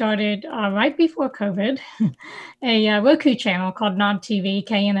I started right before COVID a Roku channel called Knob TV,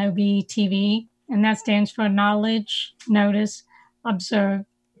 KNOB TV, and that stands for Knowledge, Notice, Observe,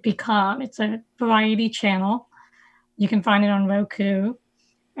 Become. It's a variety channel. You can find it on Roku.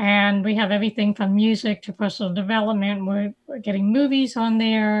 And we have everything from music to personal development. We're getting movies on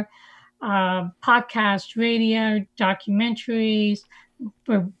there, podcasts, radio, documentaries.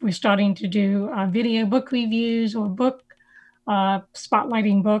 We're starting to do video book reviews or book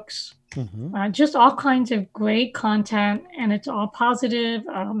spotlighting books, just all kinds of great content, and it's all positive,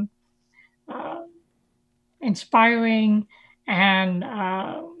 inspiring, and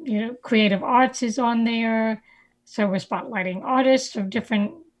creative arts is on there. So we're spotlighting artists of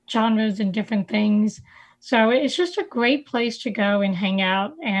different genres and different things. So it's just a great place to go and hang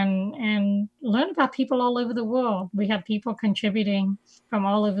out and learn about people all over the world. We have people contributing from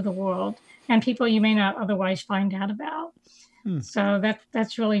all over the world and people you may not otherwise find out about. So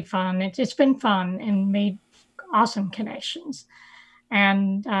that's really fun. It's been fun and made awesome connections.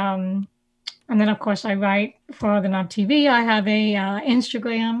 And then, of course, I write for the Knob TV. I have a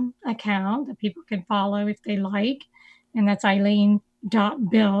Instagram account that people can follow if they like, and that's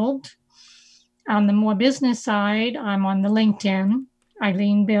Eileen.Bild. On the more business side, I'm on the LinkedIn,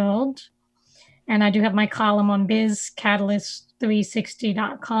 Eileen Bild. And I do have my column on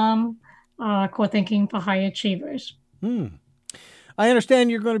bizcatalyst360.com, Core Thinking for High Achievers. I understand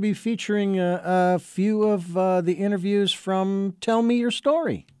you're going to be featuring a few of the interviews from Tell Me Your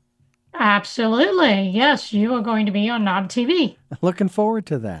Story. Absolutely. Yes, you are going to be on Knob TV. Looking forward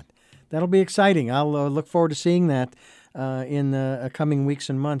to that. That'll be exciting. I'll look forward to seeing that in the coming weeks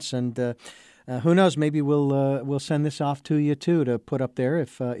and months. And who knows? Maybe we'll send this off to you too to put up there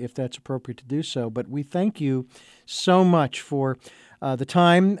if that's appropriate to do so. But we thank you so much for the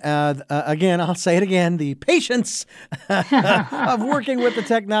time. Again, I'll say it again: the patience of working with the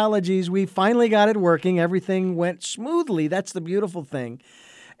technologies. We finally got it working. Everything went smoothly. That's the beautiful thing.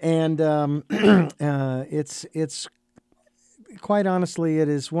 And it's quite honestly, it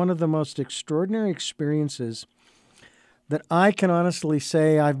is one of the most extraordinary experiences that I can honestly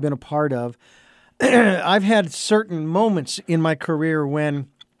say I've been a part of. I've had certain moments in my career when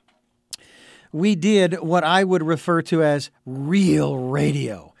we did what I would refer to as real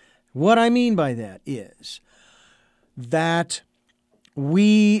radio. What I mean by that is that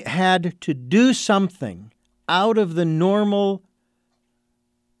we had to do something out of the normal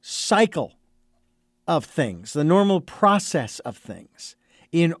cycle of things, the normal process of things,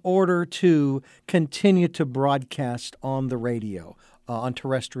 in order to continue to broadcast on the radio, on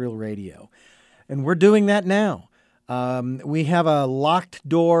terrestrial radio. And we're doing that now. We have a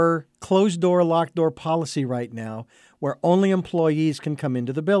closed door, locked door policy right now where only employees can come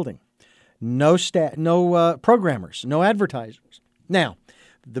into the building. No programmers, no advertisers. Now,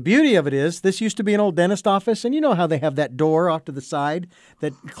 the beauty of it is this used to be an old dentist office, and you know how they have that door off to the side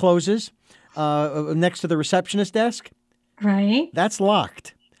that closes next to the receptionist desk? Right. That's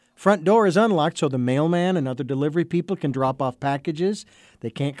locked. Front door is unlocked so the mailman and other delivery people can drop off packages. They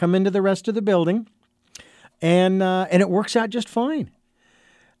can't come into the rest of the building. And it works out just fine.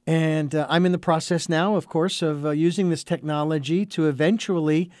 And I'm in the process now, of course, of using this technology to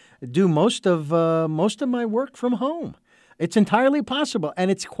eventually do most of my work from home. It's entirely possible, and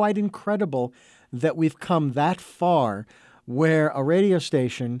it's quite incredible that we've come that far where a radio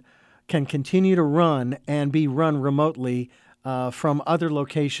station can continue to run and be run remotely from other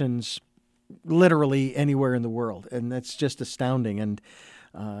locations literally anywhere in the world. And that's just astounding. And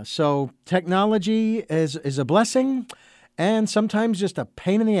so technology is a blessing and sometimes just a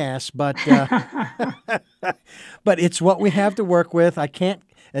pain in the ass, but but it's what we have to work with.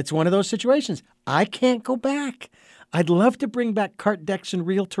 It's one of those situations. I can't go back. I'd love to bring back cart decks and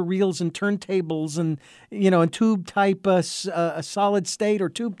reel-to-reels and turntables and, and tube type solid state or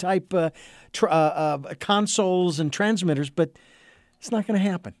tube type consoles and transmitters, but it's not going to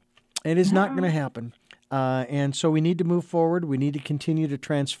happen. It is not going to happen. And so we need to move forward. We need to continue to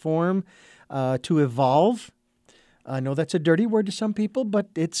transform, to evolve. I know that's a dirty word to some people, but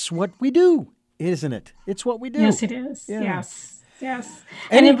it's what we do, isn't it? It's what we do. Yes, it is. Yeah. Yes.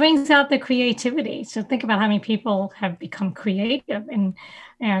 And it brings out the creativity. So think about how many people have become creative. And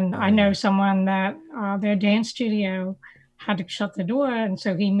I know someone that their dance studio had to shut the door. And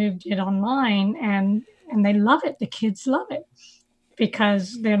so he moved it online and they love it. The kids love it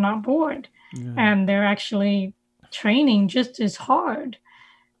because they're not bored. Yeah. And they're actually training just as hard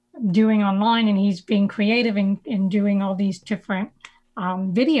doing online. And he's being creative in doing all these different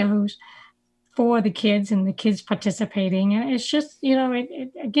videos for the kids and the kids participating. And it's just,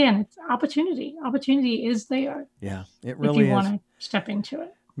 again, it's opportunity. Opportunity is there. Yeah, it really is. If you want to step into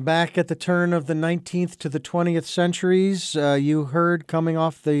it. Back at the turn of the 19th to the 20th centuries, you heard coming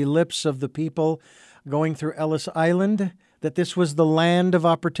off the lips of the people going through Ellis Island that this was the land of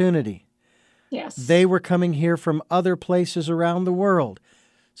opportunity. Yes. They were coming here from other places around the world.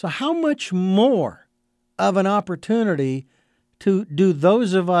 So how much more of an opportunity do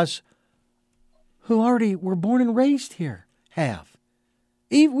those of us who already were born and raised here have?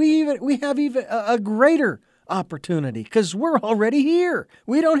 We have even a greater opportunity because we're already here.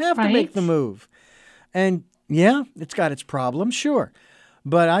 We don't have to make the move. And yeah, it's got its problems, sure.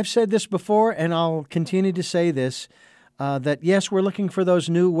 But I've said this before, and I'll continue to say this, that yes, we're looking for those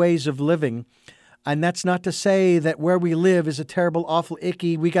new ways of living. And that's not to say that where we live is a terrible, awful,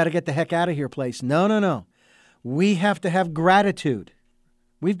 icky, we got to get the heck out of here place. No. We have to have gratitude.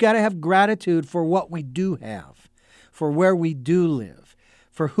 We've got to have gratitude for what we do have, for where we do live,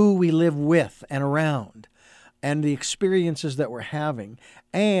 for who we live with and around, and the experiences that we're having.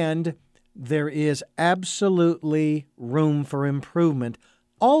 And there is absolutely room for improvement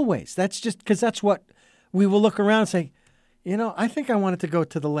always. That's just because that's what we will look around and say, I think I want it to go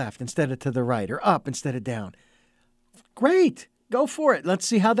to the left instead of to the right, or up instead of down. Great. Go for it. Let's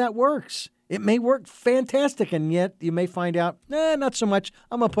see how that works. It may work fantastic, and yet you may find out, not so much.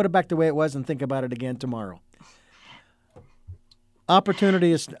 I'm going to put it back the way it was and think about it again tomorrow.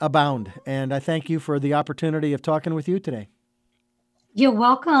 Opportunities abound, and I thank you for the opportunity of talking with you today. You're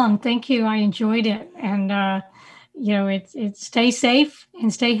welcome. Thank you. I enjoyed it. And, it's stay safe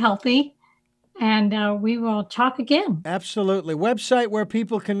and stay healthy. And we will talk again. Absolutely. Website where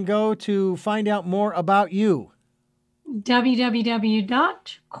people can go to find out more about you.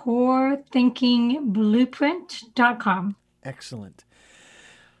 www.corethinkingblueprint.com. Excellent.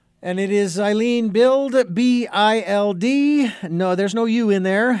 And it is Eileen Bild, B-I-L-D. No, there's no U in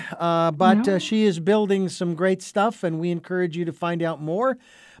there, but No. She is building some great stuff, and we encourage you to find out more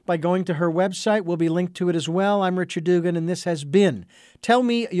by going to her website. We'll be linked to it as well. I'm Richard Dugan, and this has been Tell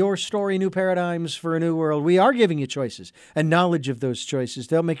Me Your Story, New Paradigms for a New World. We are giving you choices and knowledge of those choices.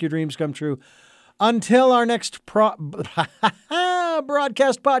 They'll make your dreams come true. Until our next broadcast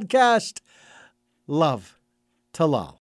podcast, love to Lal.